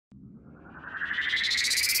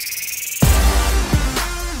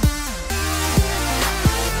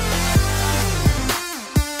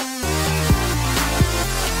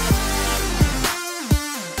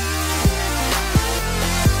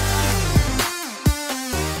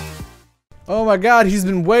Oh my god, he's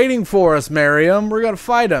been waiting for us, Miriam. We're gonna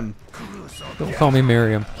fight him. Don't call me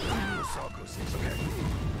Miriam.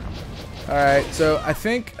 Alright, so I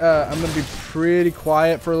think I'm gonna be pretty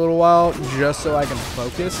quiet for a little while just so I can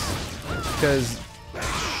focus. Because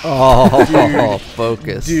oh,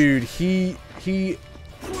 focus. Dude, he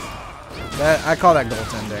that I call that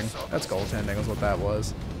goaltending. That's goaltending is what that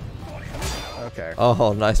was. Okay.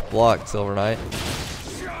 Oh, nice block, Silver Knight.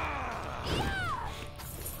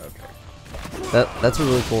 Okay. That's a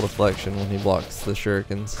really cool deflection when he blocks the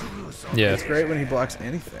shurikens. Yeah. It's great when he blocks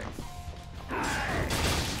anything.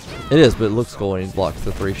 It is, but it looks cool when he blocks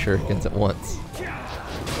the 3 shurikens at once.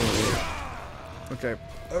 Okay.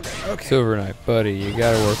 Okay. Silver Knight, buddy, you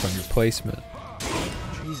gotta work on your placement.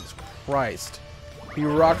 Jesus Christ. He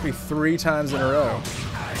rocked me 3 times in a row.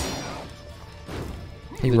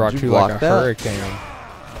 He Did rocked you you like a block that? hurricane.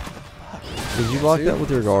 Did you block that with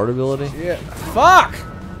your guard ability? Yeah. Fuck!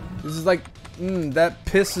 This is like, that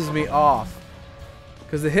pisses me off.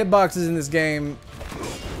 Because the hitboxes in this game,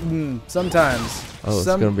 sometimes. Oh, it's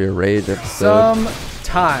gonna be a rage episode.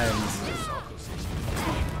 Sometimes.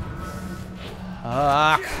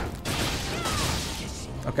 Fuck.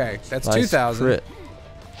 Okay, that's Nice 2,000. crit.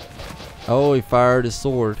 Oh, he fired his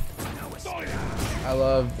sword. I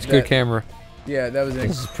love It's that. good camera. Yeah, that was an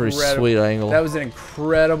This is a pretty incredible- sweet angle. That was an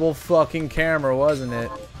incredible fucking camera, wasn't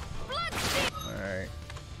it? Alright.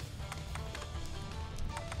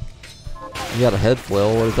 You got a head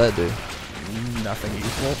flail. What does that do? Nothing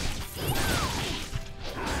useful.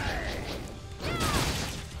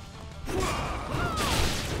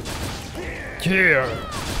 Yeah.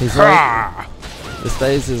 He's like, this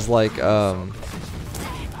phase is like oh,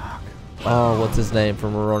 what's his name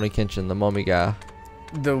from Rurouni Kenshin, the mummy guy.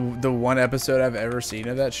 The one episode I've ever seen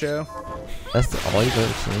of that show. That's all you've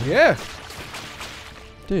ever seen. Yeah.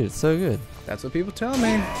 Dude, it's so good. That's what people tell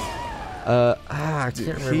me. I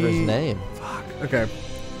can't remember his name. Fuck. Okay.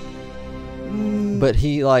 But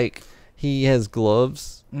he has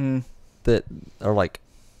gloves that are like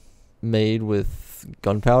made with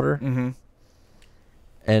gunpowder.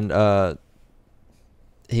 And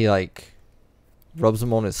he like rubs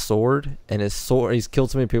them on his sword, and his sword, he's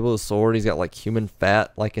killed so many people with his sword, he's got like human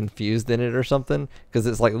fat like infused in it or something, because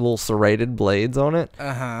it's like little serrated blades on it.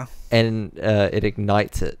 And it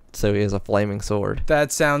ignites it, so he has a flaming sword.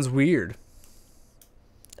 That sounds weird.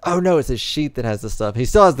 Oh no, it's his sheath that has the stuff. He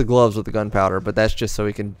still has the gloves with the gunpowder, but that's just so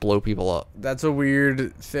he can blow people up. That's a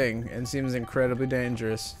weird thing and seems incredibly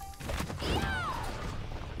dangerous.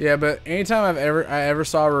 Yeah, but anytime I ever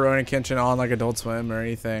saw Rurouni Kenshin on like Adult Swim or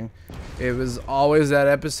anything, it was always that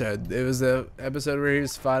episode. It was the episode where he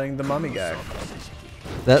was fighting the mummy guy.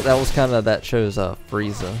 That was kind of that show's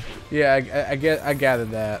Frieza. Yeah, I gathered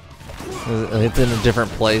that. It's in a different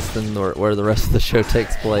place than where the rest of the show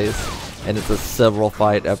takes place, and it's a several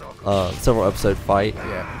episode fight.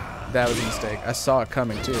 Yeah, that was a mistake. I saw it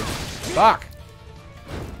coming too. Fuck.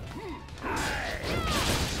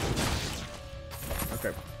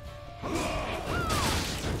 Okay.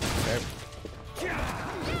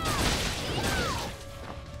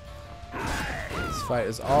 This fight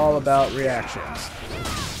is all about reactions.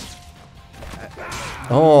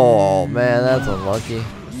 Oh man, that's unlucky.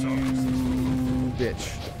 You bitch.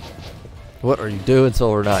 What are you doing,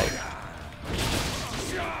 Silver Knight?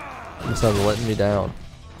 You started letting me down.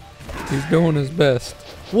 He's doing his best.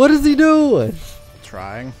 What is he doing?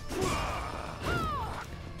 Trying.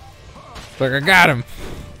 Like, I got him.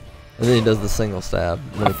 And then he does the single stab.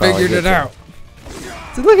 I figured it out.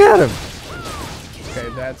 See, look at him. Okay,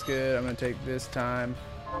 that's good. I'm gonna take this time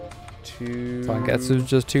to. Zangetsu's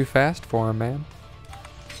just too fast for him, man.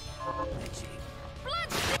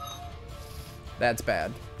 That's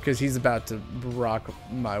bad because he's about to rock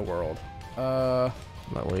my world. Might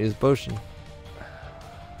want to use potion.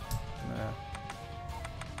 Nah.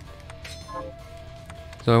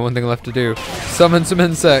 There's only one thing left to do. Summon some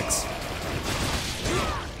insects.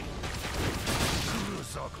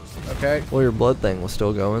 Okay. Well, your blood thing was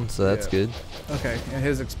still going, so that's Yeah. good. Okay, and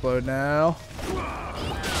his explode now.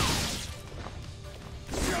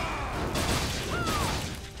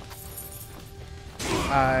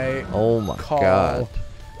 Oh my call god.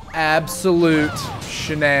 absolute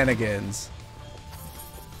shenanigans.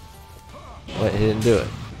 Wait, he didn't do it.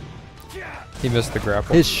 He missed the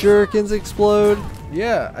grapple. His shurikens explode.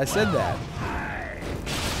 Yeah, I said that.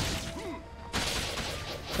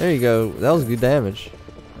 There you go. That was good damage.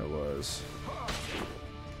 It was.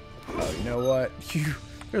 Oh, you know what?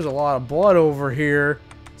 There's a lot of blood over here.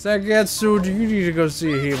 Zangetsu, do you need to go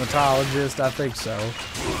see a hematologist? I think so.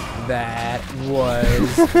 That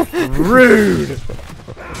was rude.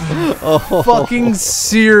 Oh. Fucking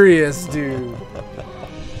serious, dude.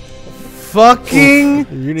 Fucking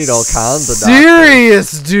You need all kinds of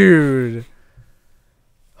serious, dude.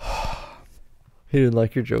 He didn't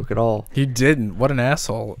like your joke at all. He didn't. What an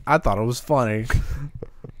asshole. I thought it was funny.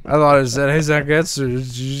 I thought it said, hey, Zangetsu,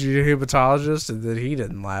 did you a hematologist? And then he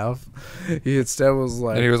didn't laugh. He instead was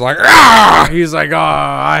like... And he was like, ah! He's like, oh,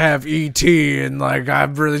 I have ET, and, like,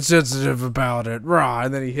 I'm really sensitive about it. Rah.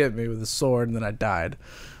 And then he hit me with a sword, and then I died.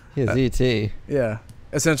 He has ET. Yeah.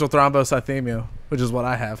 Essential thrombocythemia, which is what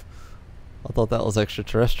I have. I thought that was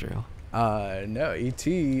extraterrestrial. No, ET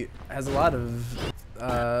has a lot of...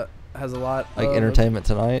 Like Entertainment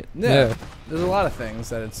Tonight? Yeah. There's a lot of things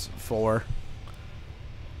that it's for.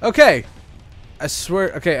 Okay, I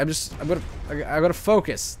swear. Okay, I gotta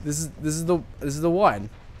focus. This is the one.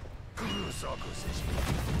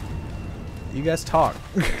 You guys talk.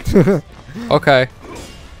 Okay.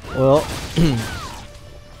 Well,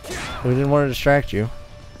 we didn't want to distract you,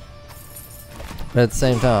 but at the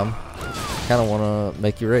same time, kind of want to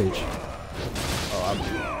make you rage.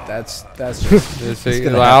 Oh, that's just. See,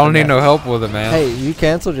 I don't need no help with it, man. Hey, you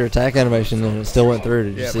canceled your attack animation and it still went through.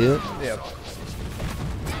 Did you Yep. see it? Yep.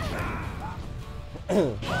 Kind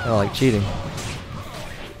of like cheating.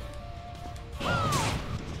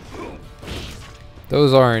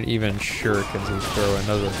 Those aren't even shurikens he's throwing.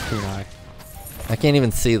 Those are kunai. I can't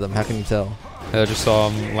even see them. How can you tell? I just saw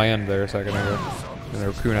them land there a second ago. And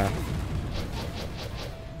they're kunai.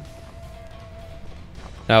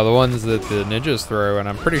 Now the ones that the ninjas throw, and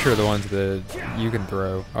I'm pretty sure the ones that you can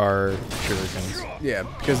throw, are shurikens. Yeah,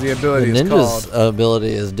 because the ability The is ninja's called.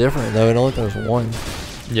 ability is different though. It only throws one.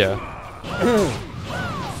 Yeah.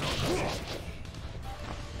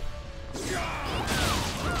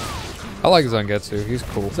 I like Zangetsu. He's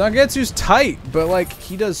cool. Zangetsu's tight, but like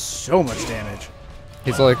he does so much damage.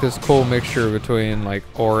 He's like this cool mixture between like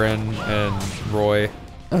Orin and Roy.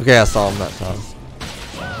 Okay, I saw him that time.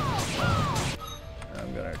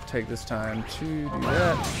 I'm gonna take this time to do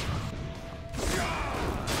that.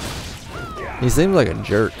 He seems like a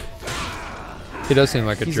jerk, He does seem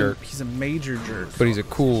like a He's jerk, He's a major jerk. but he's a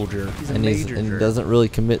cool jerk. He's a and major he jerk. doesn't really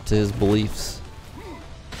commit to his beliefs.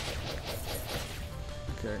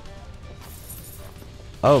 Okay.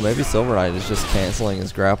 Oh, maybe Silver Knight is just canceling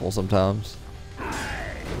his grapple sometimes.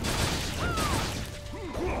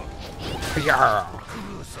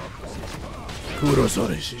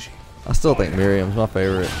 I still think Miriam's my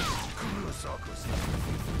favorite.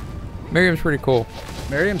 Miriam's pretty cool.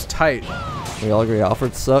 Miriam's tight. We all agree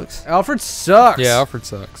Alfred sucks. Alfred sucks. Yeah, Alfred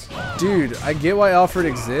sucks. Dude, I get why Alfred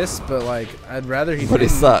exists, but like, I'd rather he But he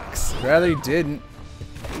didn't. sucks. Rather he didn't.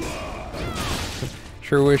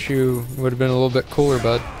 Sure wish you would have been a little bit cooler,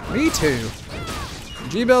 bud. Me too.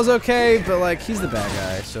 G-Bell's okay, but like, he's the bad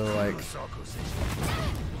guy, so like,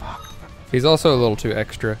 He's also a little too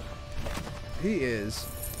extra. he is.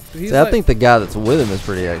 He's See, I think the guy that's with him is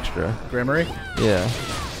pretty extra. Grammary? Yeah.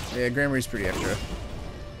 Yeah, Grammary's pretty extra.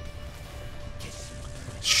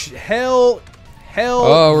 Hell,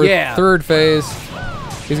 Oh, we're yeah. third phase.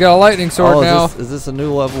 He's got a lightning sword Oh, now. is this a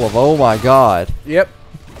new level of? Oh my God. Yep.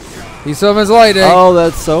 He summons lightning. Oh,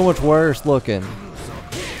 that's so much worse looking.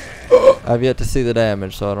 I've yet to see the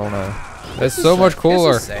damage, so I don't know. That's so much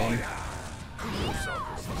cooler. It's the same.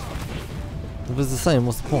 If it's the same,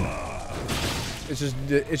 what's the point?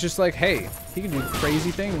 It's just like, hey, he can do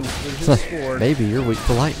crazy things with his sword. Maybe you're weak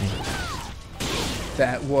to lightning.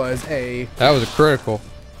 That was a. That was a critical.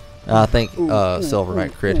 I think Ooh, Silver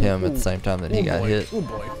Knight crit him at the same time that he got boy. hit. Oh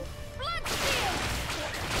boy.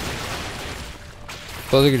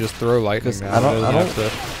 Suppose he could just throw lightning 'Cause now. I don't- He doesn't I don't- have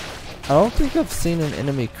to- I don't think I've seen an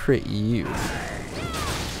enemy crit you.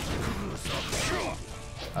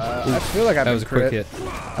 I feel like I've That been was a quick crit. hit.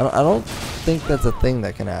 I don't think that's a thing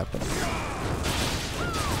that can happen.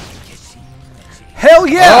 Hell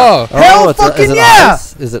yeah! Oh! Hell is fucking it yeah!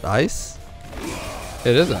 Ice? Is it ice?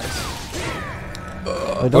 It is ice.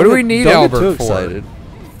 Don't What do we get- need don't Albert get too for? excited.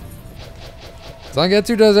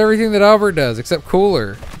 Zangetsu does everything that Albert does, except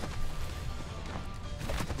cooler.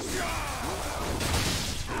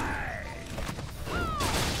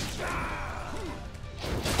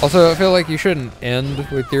 Also, I feel like you shouldn't end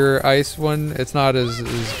with your ice one. It's not as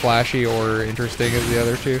flashy or interesting as the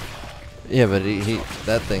other two. Yeah, but he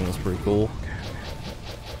that thing was pretty cool.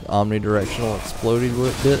 Omnidirectional exploding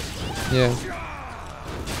bit. Yeah.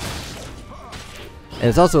 And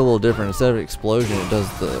it's also a little different. Instead of explosion, it does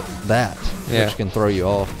that, Yeah. which can throw you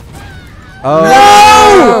off.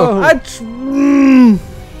 No!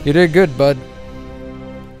 You did good, bud.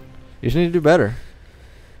 You just need to do better.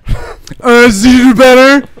 I need to do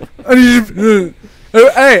better. I need to.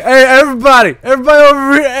 Hey, everybody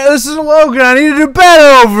over here. Hey, this is Logan. I need to do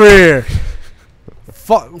better over here.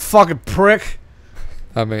 Fucking prick.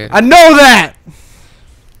 I mean, I know that.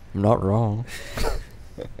 I'm not wrong.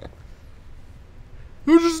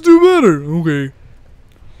 We'll just do better. Okay.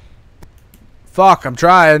 Fuck, I'm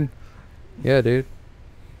trying. yeah, dude.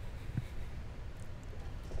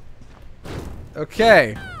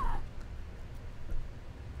 Okay.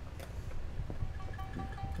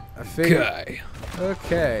 I figured. Guy.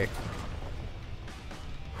 Okay.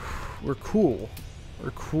 We're cool.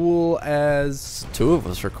 We're cool as 2 of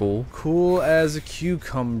us are cool. a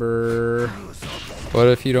cucumber. What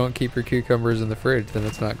if you don't keep your cucumbers in the fridge? Then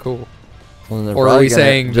it's not cool. Well, they're Or are probably we gonna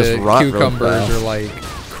saying just that rot real cucumbers fast. are like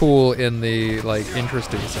cool in the like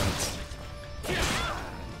interesting sense?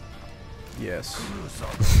 Yes.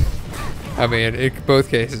 I mean, in both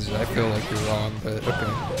cases, I feel like you're wrong, but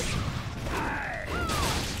okay.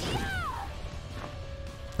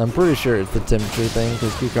 I'm pretty sure it's the temperature thing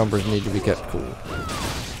because cucumbers need to be kept cool.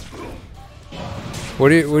 What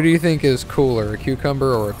do you think is cooler, a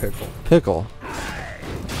cucumber or a pickle? Pickle.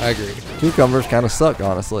 I agree. Cucumbers kind of suck,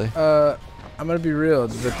 honestly. I'm gonna be real.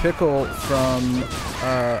 The pickle from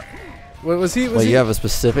what was he? Well, you have a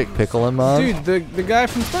specific pickle in mind? Dude, the guy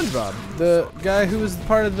from SpongeBob, the guy who was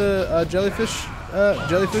part of the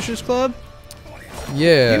Jellyfishers Club.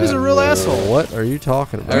 Yeah. He was a real asshole. What are you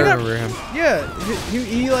talking I about? remember him. Yeah,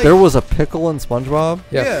 he like. There was a pickle in SpongeBob?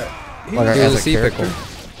 Yeah. He Like was- It was as a a sea character? pickle.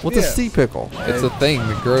 What's Yeah. a sea pickle? It's a thing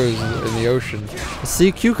that grows in the ocean. A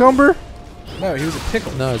sea cucumber? no, he was a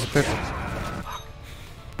pickle. No, it's a pickle.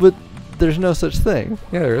 But there's no such thing.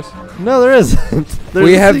 Yeah, there is. No, there isn't. There's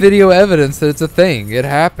We a have sea- video evidence that it's a thing. It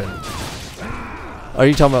happened. Are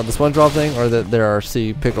you talking about the SpongeBob thing, or that there are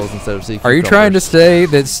sea pickles instead of sea cucumbers? Are you trying to say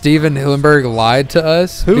that Steven Hillenberg lied to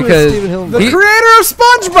us? Who is because Steven The Hillenberg? creator of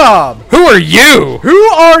SpongeBob. Who are you? Who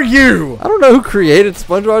are you? I don't know who created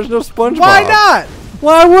SpongeBob. There's no SpongeBob. Why not?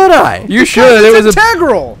 Why would I? You should. It was a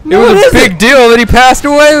integral. it was it a isn't. big deal that he passed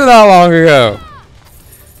away not long ago.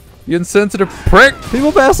 You insensitive prick.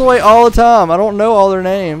 People pass away all the time. I don't know all their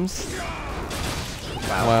names.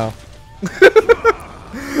 Wow.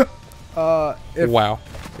 If, Wow.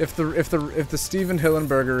 if the Steven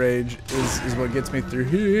Hillenberger rage is what gets me through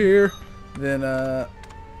here, then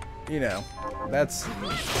you know, that's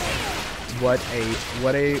what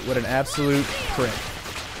an absolute prick.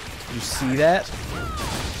 You see that?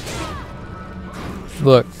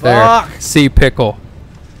 Look there. Fuck. Sea pickle.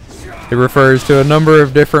 It refers to a number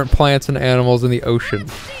of different plants and animals in the ocean.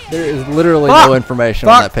 There is literally Fuck. no information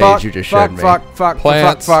on that page you just showed me. Fuck.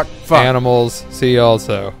 Plants, animals, sea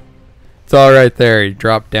also. It's all right there. You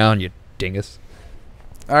drop down, you dingus.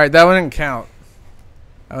 All right, that one didn't count.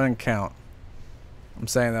 That one didn't count. I'm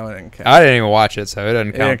saying that one didn't count. I didn't even watch it, so it doesn't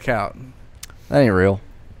It count. didn't count. That ain't real.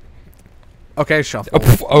 Okay, shuffle. Oh,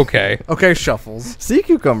 pff, okay. Okay, shuffles. Sea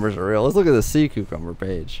cucumbers are real. Let's look at the sea cucumber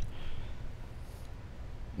page.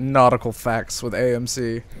 Nautical facts with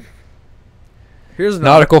AMC. Here's a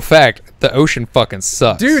Nautical fact: the ocean fucking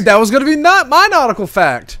sucks. Dude, that was gonna be not my nautical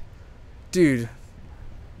fact. Dude,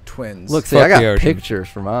 twins. Look, see, Fuck I got the ocean. pictures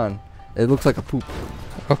for mine. It looks like a poop.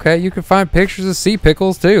 Okay, you can find pictures of sea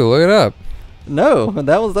pickles too. Look it up. No,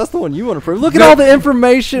 that's the one you want to prove. Look at No. all the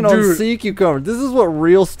information on Dude. sea cucumbers. This is what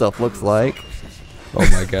real stuff looks like. Oh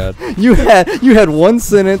my god. You had one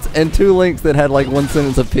sentence and 2 links that had like 1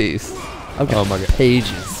 sentence apiece. Okay. Oh my god.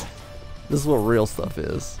 Pages. This is what real stuff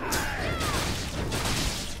is.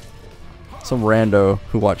 Some rando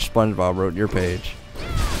who watched SpongeBob wrote your page.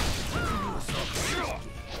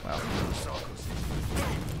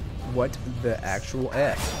 What the actual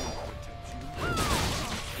F?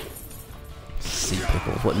 Sea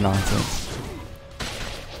pickles, what nonsense.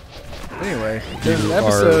 Anyway, there's an You are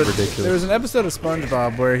episode. ridiculous. There was an episode of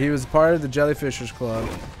SpongeBob where he was part of the Jellyfishers Club,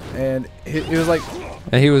 and it was like,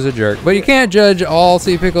 And he was a jerk. But you can't judge all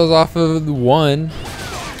sea pickles off of one.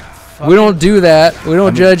 We don't do that. We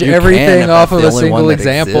don't judge You can everything if off that's of the a only one single that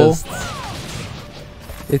example.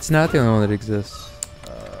 exists. It's not the only one that exists.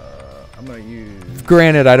 I'm gonna use.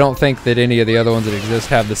 Granted, I don't think that any of the other ones that exist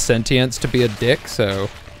have the sentience to be a dick, so...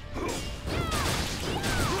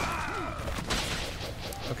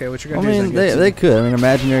 Okay, what you're I gonna do mean, is they could. I mean,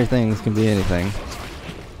 imaginary things can be anything.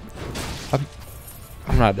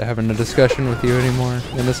 I'm not having a discussion with you anymore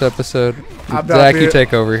in this episode. I'm not Zach, you being-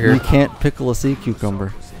 take over You here. can't pickle a sea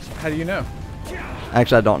cucumber. How do you know?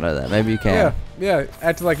 Actually, I don't know that. Maybe you can. Yeah,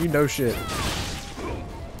 acting like you know shit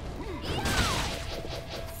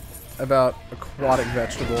about aquatic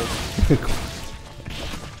vegetables.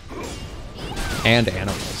 And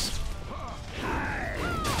animals.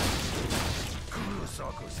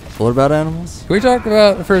 What about animals? Can we talk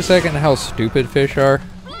about for a second how stupid fish are?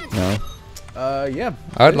 No. Yeah.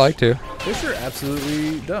 I'd like to. Fish are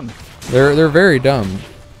absolutely dumb. They're very dumb.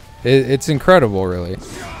 It's incredible, really.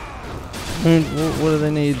 I mean, what do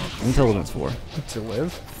they need intelligence for? To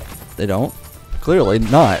live. They don't. Clearly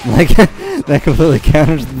not. Like that completely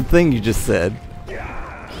counters the thing you just said.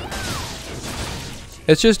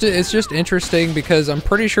 It's just interesting because I'm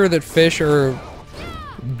pretty sure that fish are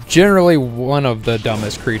generally one of the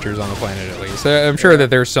dumbest creatures on the planet, at least. I'm sure that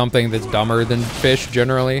there's something that's dumber than fish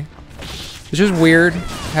generally. It's just weird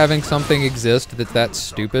having something exist that's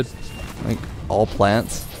stupid. Like all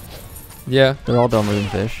plants. Yeah. They're all dumber than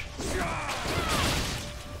fish.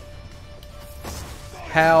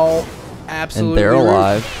 How absolutely. And they're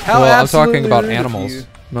alive. How well, I'm talking absolutely about rude of animals. you.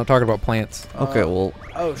 I'm not talking about plants. Okay, well.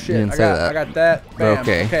 Oh you shit! didn't I say got that. I got that. Bam.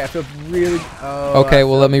 Okay. Okay. I feel really. Oh, Okay,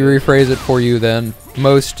 well, let me rephrase it for you then.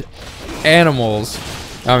 Most animals,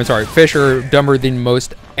 I'm sorry, fish are dumber than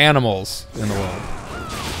most animals in the world.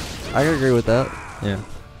 I can agree with that. Yeah.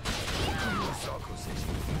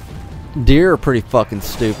 Deer are pretty fucking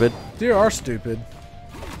stupid. Deer are stupid.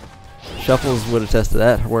 Shuffles would attest to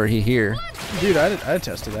that. Were he here? Dude, I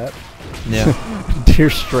attested that. Yeah. Deer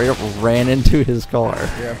straight up ran into his car.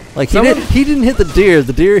 Yeah. Like Someone- he didn't hit the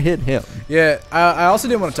deer hit him. Yeah, I also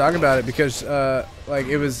didn't want to talk about it because, like,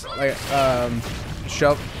 it was, like,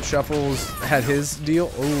 Shuffles had his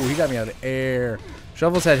deal. Oh, he got me out of the air.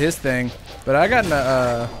 Shuffles had his thing, but I got in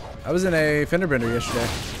a, I was in a fender bender yesterday.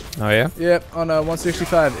 Oh, yeah? Yep, on a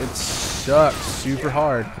 165. It sucks super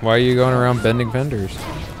hard. Why are you going around bending fenders?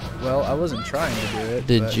 Well, I wasn't trying to do it.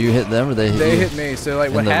 Did but you hit them or they hit They you? hit me. So, like,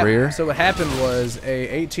 In what the rear? happened? So what happened was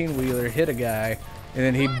a 18-wheeler hit a guy, and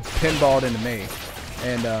then he pinballed into me.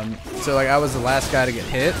 And so, like, I was the last guy to get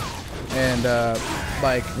hit. And,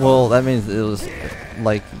 like... Well, that means it was,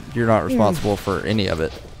 like, you're not responsible for any of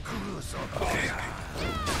it.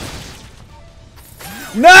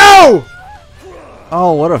 No!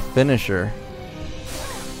 Oh, what a finisher.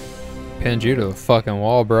 Pinned you to the fucking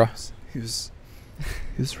wall, bro. He was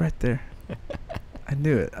right there. I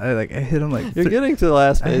knew it. I hit him like... You're getting to the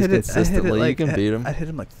last I phase hit it consistently. like, you can beat him. I hit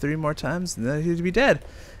him like 3 more times, and then he'd be dead.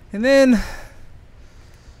 And then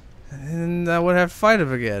I would have to fight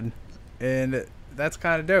him again. And that's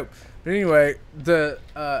kind of dope. But anyway, the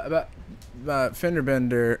about fender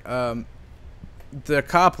bender, the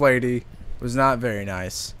cop lady was not very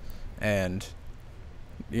nice. And,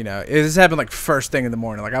 you know, this happened like first thing in the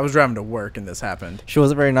morning. Like, I was driving to work and this happened. She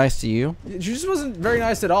wasn't very nice to you? She just wasn't very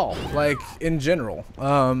nice at all, like, in general.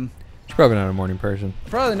 She's probably not a morning person.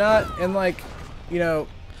 Probably not. And, like, you know,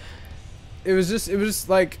 it was just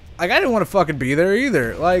like I didn't want to fucking be there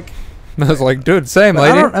either. Like, I was like, dude, same, But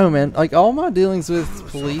lady. I don't know, man. Like, all my dealings with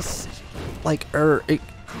police, like, are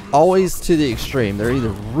always to the extreme. They're either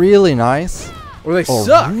really nice or they or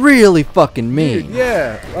suck. really fucking mean. Dude,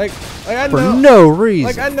 yeah. Like I For know, no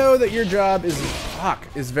reason. like, I know that your job is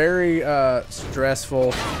very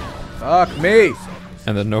stressful. Fuck me.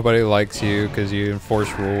 And then nobody likes you because you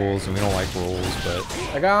enforce rules, and we don't like rules, but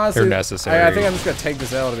Like, honestly, they're necessary. I think I'm just gonna take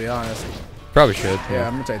this L, to be honest. Probably should. Yeah,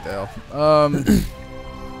 I'm gonna take the L.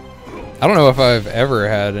 I don't know if I've ever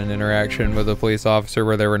had an interaction with a police officer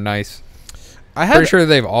where they were nice. I had Pretty sure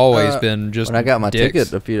they've always been just when I got my dicks.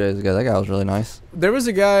 ticket a few days ago, that guy was really nice. There was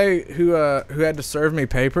a guy who had to serve me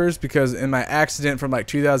papers because in my accident from like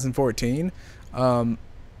 2014,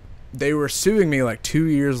 they were suing me like 2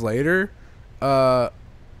 years later. So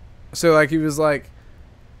like he was like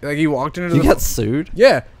he walked into You the got sued?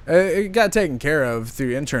 yeah, it got taken care of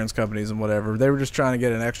through insurance companies and whatever. They were just trying to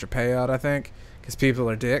get an extra payout, I think, because people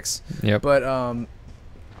are dicks. Yep. But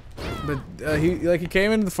he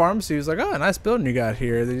came into the pharmacy. He was like, "Oh, nice building you got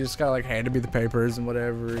here." They just kind of like handed me the papers and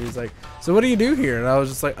whatever. He's like, "So what do you do here?" And I was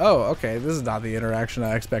just like, "Oh, okay, this is not the interaction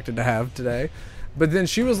I expected to have today." But then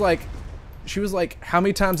she was like, "How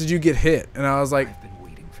many times did you get hit?" And I was like,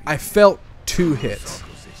 "I felt 2 hits."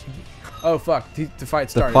 Oh fuck, the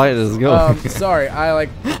fight started. The fight is going. Sorry, I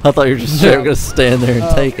thought you were just straight up going to stand there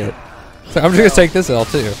and take it. So I'm just gonna take this L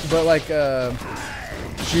too. but like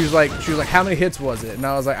she was like, "How many hits was it?" And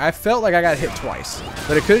I was like, I felt like I got hit twice,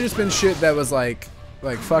 but it could have just been shit that was like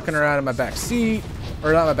fucking around in my back seat,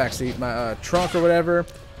 or not my back seat, my trunk or whatever.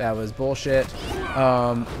 That was bullshit.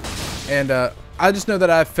 I just know that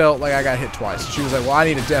I felt like I got hit twice. She was like, "Well, I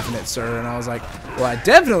need a definite, sir," and I was like, "Well, I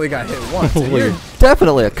definitely got hit once." And Well, you're, you're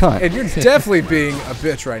definitely a cunt. and you're definitely being a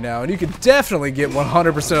bitch right now, and you could definitely get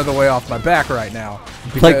 100% of the way off my back right now.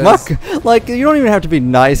 because- Like you don't even have to be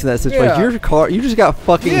nice in that situation. Yeah. Your car, you just got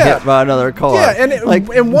fucking Yeah. hit by another car. Yeah, and like,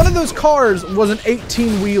 and one of those cars was an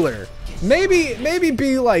 18-wheeler. maybe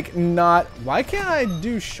be like not. Why can't I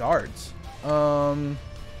do shards?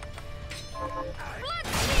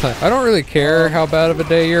 I don't really care how bad of a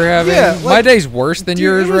day you're having. Yeah, like, my day's worse than dude,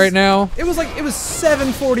 yours right now. It was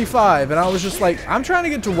 7:45, and I was just like, I'm trying to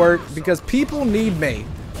get to work because people need me.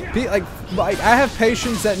 Like I have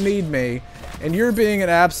patients that need me, and you're being an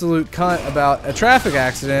absolute cunt about a traffic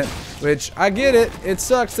accident, which I get it. It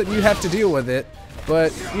sucks that you have to deal with it,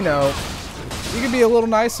 but you know, you could be a little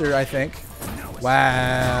nicer, I think.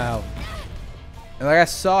 Wow. And like I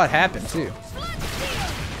saw it happen too.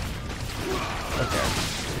 Okay.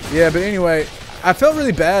 Yeah, but anyway, I felt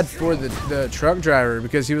really bad for the truck driver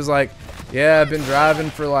because he was like, yeah, I've been driving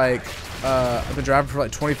for like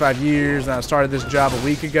 25 years, and I started this job a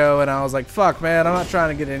week ago, and I was like, fuck, man, I'm not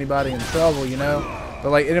trying to get anybody in trouble, you know? But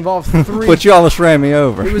like, it involved 3. But you almost ran me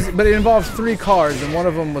over. But it involved 3 cars, and one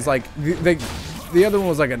of them was like, the other one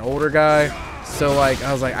was like an older guy. So like,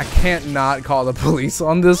 I was like, I can't not call the police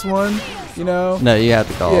on this one, you know? No, you have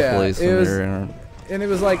to call the police when you're in a and it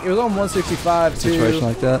was on 165 too. situation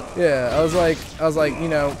like that. Yeah, I was like, you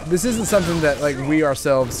know, this isn't something that like we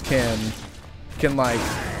ourselves can like.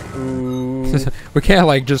 Ooh. We can't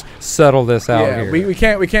like just settle this out Yeah, here. we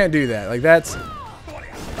can't do that. Like that's.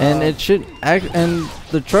 And it should act, and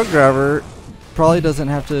the truck driver probably doesn't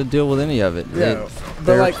have to deal with any of it. Yeah,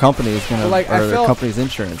 their like, company is gonna, like, or their company's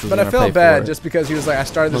insurance is but gonna I felt pay bad for it. just because he was like, I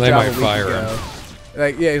started this job a week ago.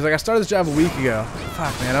 Like, yeah, he's like, I started this job a week ago.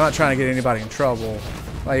 Fuck, man, I'm not trying to get anybody in trouble.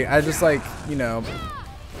 Like, I just like, you know,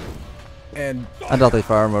 and I doubt they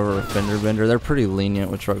fire him over a fender bender. They're pretty lenient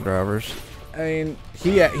with truck drivers. I mean,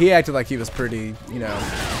 he acted like he was pretty, you know,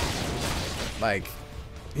 like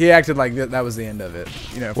he acted like that was the end of it,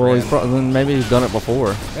 you know. Well, then maybe he's done it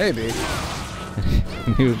before. Maybe.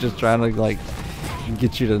 He was just trying to like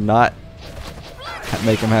get you to not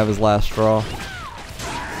make him have his last straw.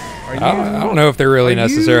 I don't know if they're really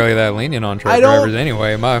necessarily that lenient on truck drivers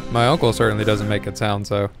anyway. My uncle certainly doesn't make it sound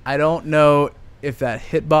so. I don't know if that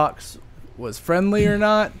hitbox was friendly or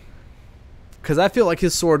not, because I feel like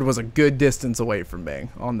his sword was a good distance away from me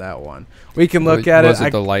on that one. We can look at it. Was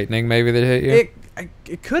it the lightning maybe that hit you?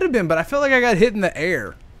 It could have been, but I feel like I got hit in the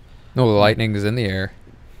air. No, the lightning is in the air.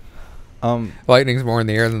 Lightning's more in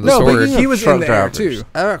the air than the no, sword. But he was in the air too.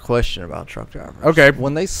 I have a question about truck drivers. Okay.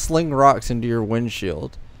 When they sling rocks into your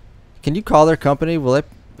windshield, can you call their company? Will they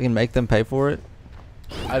can make them pay for it?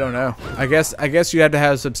 I don't know. I guess you had to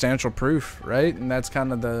have substantial proof, right? And that's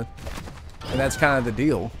kind of the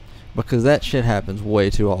deal. Because that shit happens way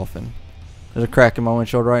too often. There's a crack in my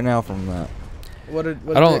windshield right now from that. I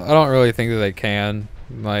don't really think that they can.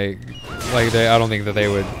 I don't think that they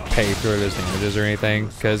would pay for those damages or anything,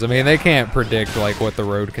 because I mean they can't predict like what the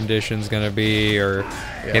road condition's gonna be or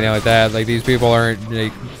anything like that. Like these people aren't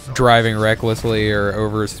like, driving recklessly or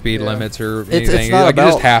over speed limits or anything. It's not like about,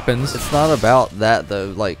 it just happens. It's not about that though.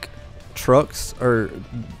 Like trucks or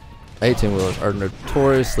 18-wheelers are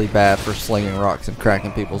notoriously bad for slinging rocks and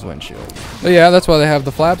cracking people's windshield. But yeah, that's why they have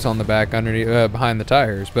the flaps on the back underneath, behind the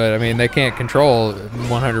tires. But I mean, they can't control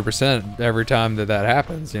 100% every time that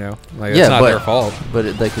happens. You know, like it's not their fault.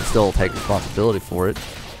 But they could still take responsibility for it.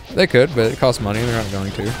 They could, but it costs money. They're not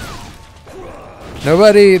going to.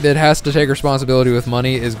 Nobody that has to take responsibility with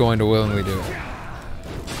money is going to willingly do it.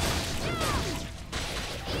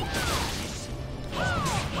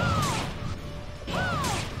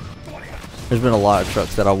 There's been a lot of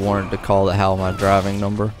trucks that I wanted to call the "How am I driving"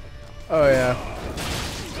 number. Oh yeah.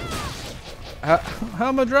 How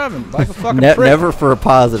am I driving? Like a fucking prick. Never for a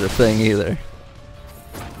positive thing either.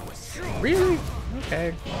 Really?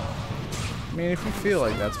 Okay. I mean, if you feel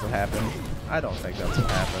like that's what happened, I don't think that's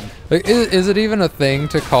what happened. Like, is it even a thing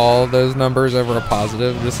to call those numbers over a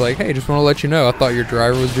positive? Just like, hey, just want to let you know, I thought your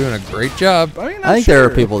driver was doing a great job. I mean, I think there are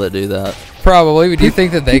people that do that. Probably, but do you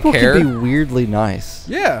think that they care? People can be weirdly nice.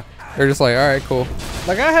 Yeah. They're just like, all right, cool.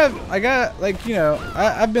 Like I've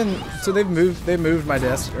been, so they moved my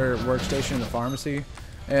desk or workstation in the pharmacy,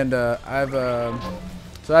 and I've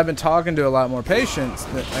been talking to a lot more patients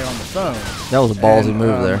on the phone. That was a ballsy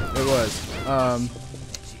move there. It was.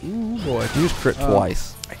 Ooh boy. You just crit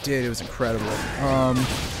twice. I did. It was incredible.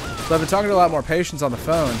 So I've been talking to a lot more patients on the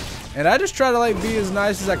phone, and I just try to like be as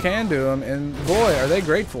nice as I can to them, and boy, are they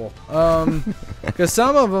grateful. Because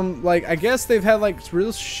some of them, like, I guess they've had like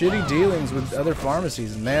real shitty dealings with other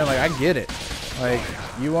pharmacies, and man, like, I get it. Like,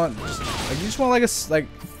 you just want like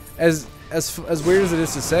as weird as it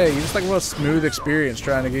is to say, you just like want a smooth experience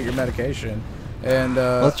trying to get your medication. And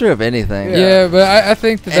well, that's true of anything. Yeah, but I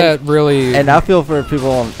think that really. And I feel for people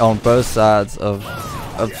on both sides of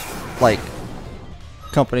like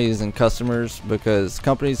companies and customers, because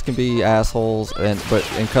companies can be assholes and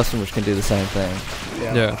customers can do the same thing.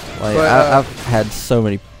 Yeah. Like But, I've had so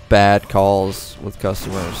many bad calls with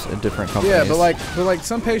customers at different companies. Yeah, but like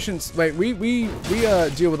some patients, like we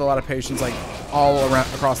deal with a lot of patients like all around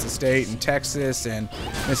across the state, in Texas and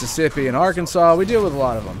Mississippi and Arkansas. We deal with a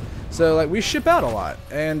lot of them. So like we ship out a lot,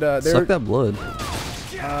 and suck that blood.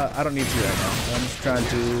 I don't need to right now. I'm just trying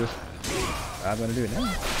to. I'm gonna do it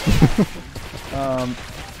now.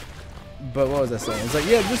 But what was I saying? It's like,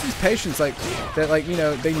 yeah, just these patients like that, like, you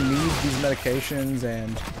know, they need these medications,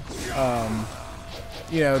 and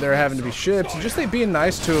you know, they're having to be shipped. Just like being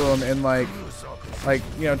nice to them and like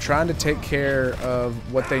you know, trying to take care of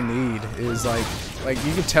what they need is like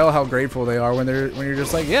you can tell how grateful they are when you're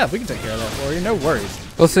just like, yeah, we can take care of that for you, no worries.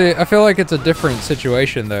 Well, see, I feel like it's a different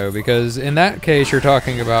situation though, because in that case you're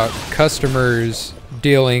talking about customers'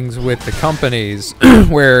 dealings with the companies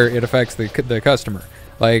where it affects the customer.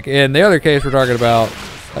 Like in the other case, we're talking about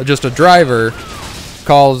just a driver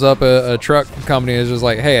calls up a truck company and is just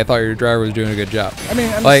like, hey, I thought your driver was doing a good job. I mean,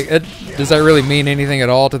 does that really mean anything at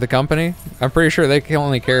all to the company? I'm pretty sure they can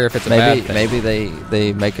only care if it's a bad thing. Maybe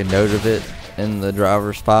they make a note of it in the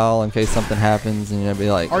driver's file in case something happens, and you'll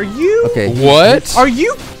be like, are you okay? What? Are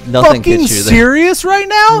you Nothing fucking hits you there. serious right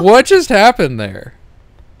now? What just happened there?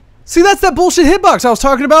 See, that's that bullshit hitbox I was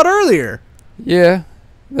talking about earlier. Yeah,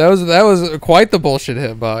 that was quite the bullshit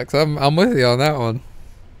hitbox. I'm with you on that one.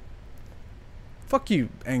 Fuck you,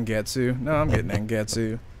 Zangetsu. No, I'm getting Zangetsu.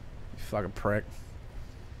 You fucking prick.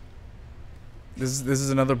 This is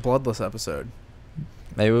another bloodless episode.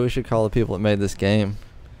 Maybe we should call the people that made this game.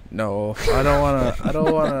 No, I don't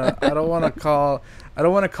wanna call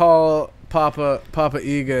Papa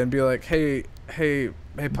Iga and be like, hey Pops.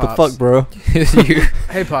 The fuck, bro?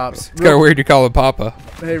 Hey Pops. It's kind of weird you call it Papa.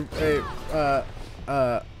 Hey,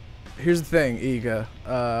 here's the thing,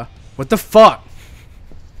 Iga. What the fuck?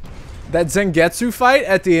 That Zangetsu fight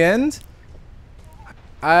at the end?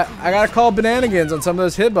 I gotta call Bananigans on some of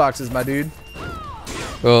those hitboxes, my dude.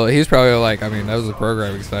 Well, he's probably like, I mean, that was the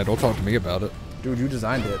programming side. Don't talk to me about it. Dude, you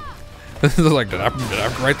designed it. This is like, did I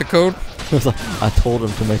write the code? It was like, I told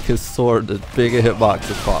him to make his sword as big a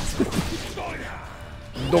hitbox as possible.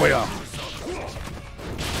 Doya.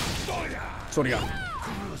 Soria.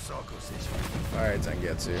 Alright,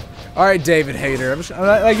 Zangetsu. Alright, David Hater. I'm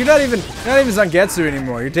like, you're not even Zangetsu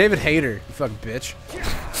anymore. You're David Hater, you fucking bitch.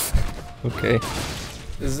 Okay.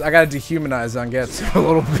 I gotta dehumanize Zangetsu a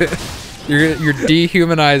little bit. You're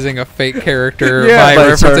dehumanizing a fake character Yeah, by by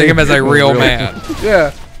referencing turning him as a him real real. man.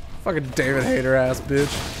 Yeah. Fucking David Hater ass bitch.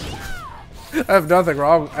 I have nothing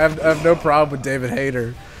wrong. I have no problem with David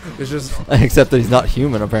Hater. It's just Except that he's not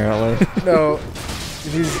human, apparently. no.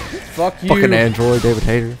 He's fuck you. Fucking android, David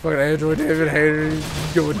Hater. Fucking Android David Hater. You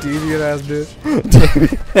go with deviant ass bitch.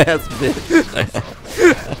 That's bitch.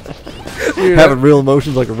 Dude, Having real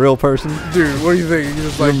emotions like a real person. dude, what do you think? You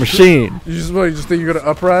just You're like a machine. You just think you're gonna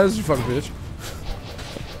uprise? You fucking bitch.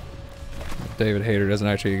 David Hayter doesn't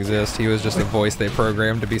actually exist. He was just a voice they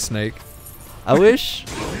programmed to be Snake. I wish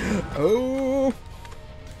Oh.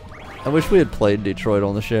 we had played Detroit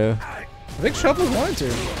on the show. I think Shuffles wanted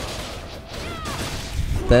to.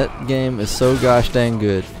 That game is so gosh dang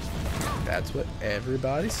good. That's what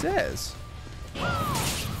everybody says.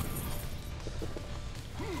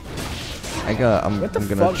 I'm What the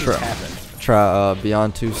gonna fuck just happened? try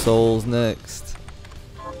Beyond Two Souls next.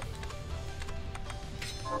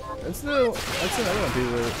 That's another one,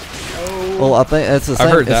 people. Oh. Well, I think that's the I've same.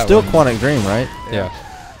 heard It's that still one. Quantic Dream, right? Yeah.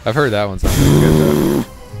 I've heard that one sounds pretty good though.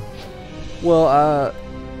 Well,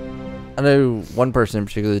 I know one person in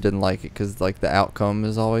particular didn't like it because like the outcome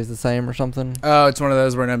is always the same or something. Oh, it's one of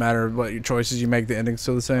those where no matter what your choices you make, the ending's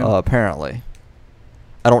still the same. Apparently,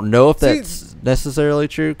 I don't know if See, that's necessarily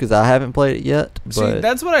true because I haven't played it yet. But See,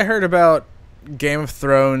 that's what I heard about Game of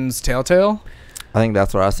Thrones Telltale. I think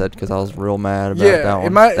that's what I said because I was real mad about Yeah, that one.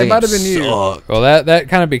 it might That have game been you. sucked. Well, that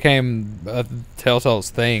kind of became a Telltale's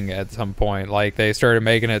thing at some point. Like they started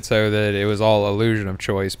making it so that it was all illusion of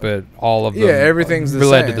choice, but all of them everything's the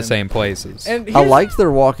led to same. the same places. And I liked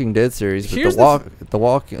their Walking Dead series, but here's the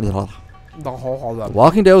Walking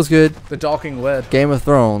Dead was good. the Dalking Lead. Game of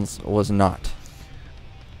Thrones was not.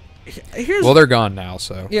 Here's Well, they're gone now,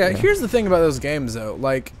 so. yeah. Here's the thing about those games though.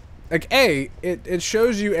 Like it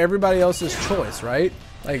shows you everybody else's choice, right?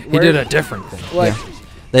 Like He did a different thing. like Yeah.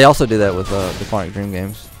 They also do that with the Quantic Dream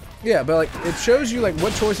games. yeah, but like it shows you like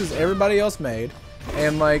what choices everybody else made,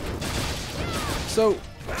 and like so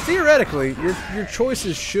theoretically your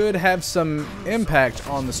choices should have some impact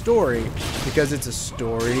on the story because it's a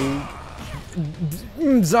story.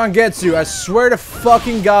 Zangetsu, I swear to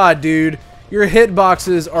fucking God, dude, your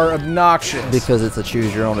hitboxes are obnoxious. Because it's a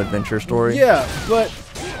choose your own adventure story. Yeah, but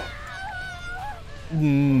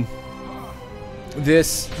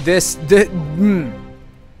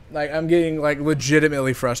like I'm getting like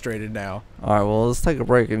legitimately frustrated now. All right, well, let's take a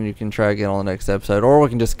break and you can try again on the next episode, or we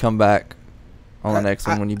can just come back on the next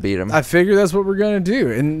one when you beat him. I figure that's what we're gonna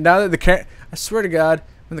do. And now that I swear to God,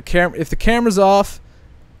 when if the camera's off,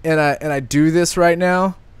 and I do this right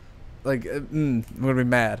now, like I'm gonna be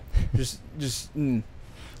mad.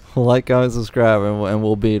 Like, comment, subscribe, and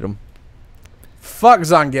we'll beat him. Fuck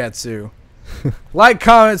Zangetsu. Like,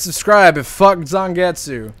 comment, subscribe, and fuck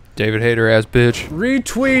Zangetsu. David Hayter ass bitch.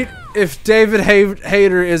 Retweet if David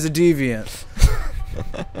Hayter is a deviant.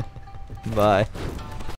 Bye.